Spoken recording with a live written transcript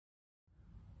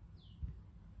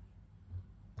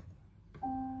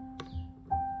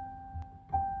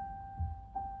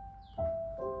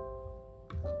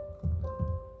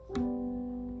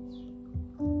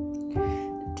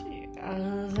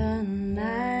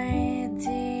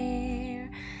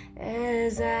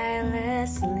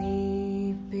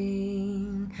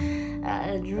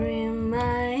dream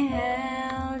I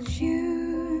held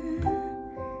you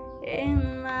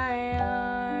in my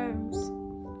arms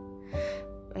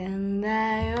when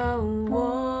I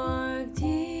awoke,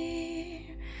 dear.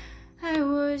 I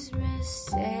was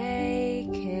mistaken,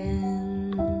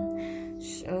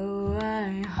 so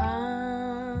I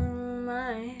hung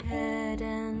my head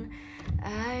and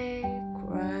I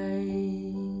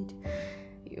cried.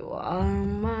 You are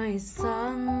my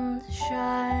sunshine,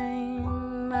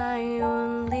 my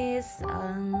only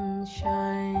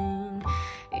sunshine.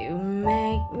 You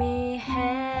make me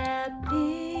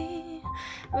happy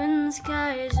when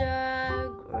skies are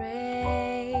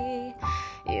gray.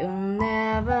 You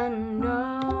never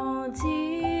know,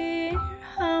 dear,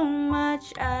 how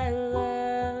much I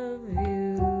love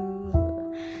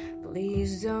you.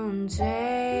 Please don't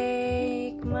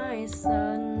take my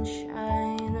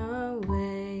sunshine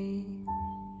away.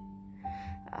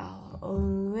 I'll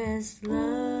always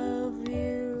love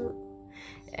you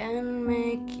and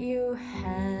make you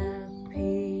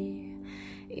happy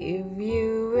if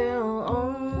you will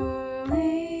only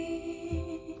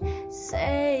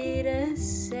say the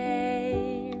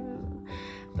same.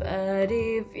 But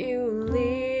if you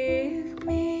leave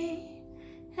me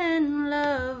and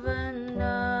love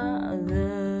another,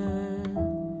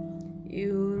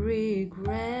 you'll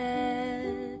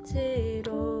regret it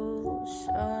all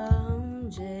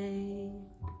someday.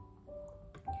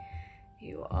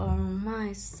 You are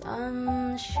my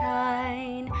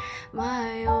sunshine,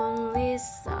 my only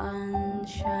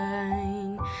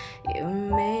sunshine. You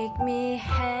make me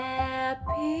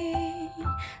happy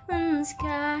when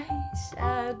skies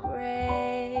are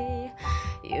gray.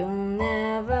 You'll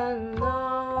never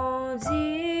know,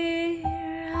 dear,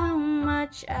 how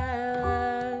much I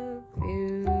love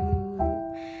you.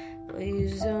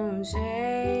 Please don't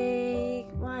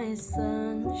take my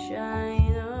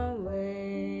sunshine away.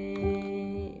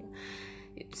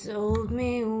 You told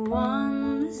me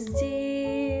once,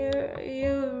 dear,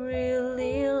 you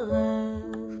really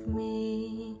love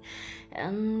me,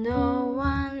 and no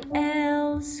one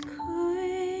else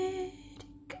could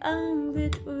come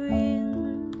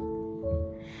between.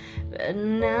 But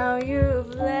now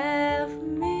you've left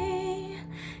me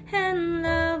and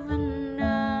love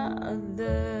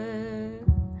another.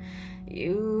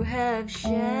 You have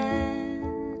shattered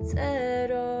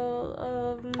all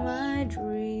of my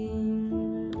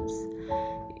dreams.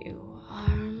 You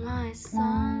are my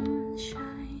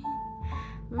sunshine,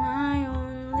 my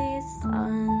only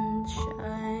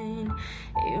sunshine.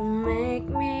 You make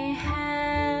me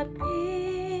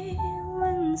happy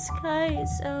when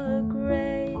skies are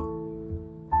gray.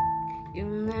 You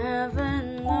never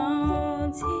know,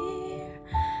 dear,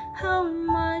 how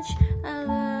much I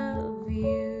love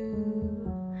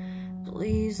you.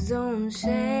 Please don't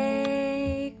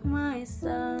take my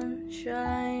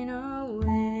sunshine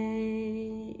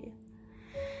away.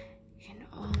 In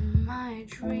all my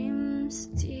dreams,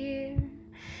 dear,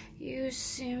 you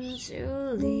seem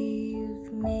to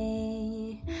leave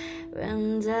me.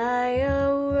 When I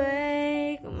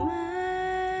awake,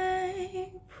 my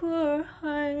poor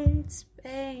heart's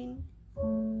pain.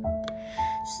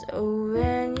 So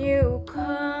when you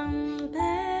come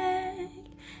back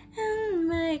and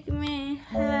make me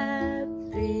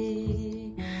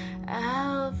happy,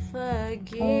 I'll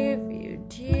forgive you,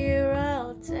 dear.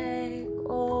 I'll take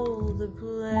all the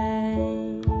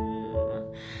blame.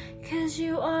 'Cause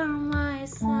you are my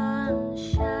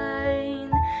sunshine,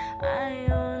 my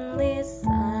only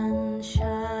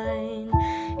sunshine.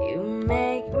 You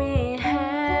make me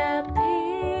happy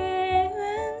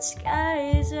when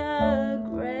skies are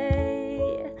gray.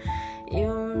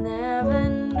 You'll never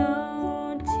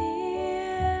know,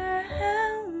 dear,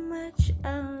 how much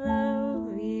I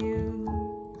love you.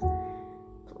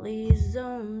 Please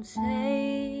don't take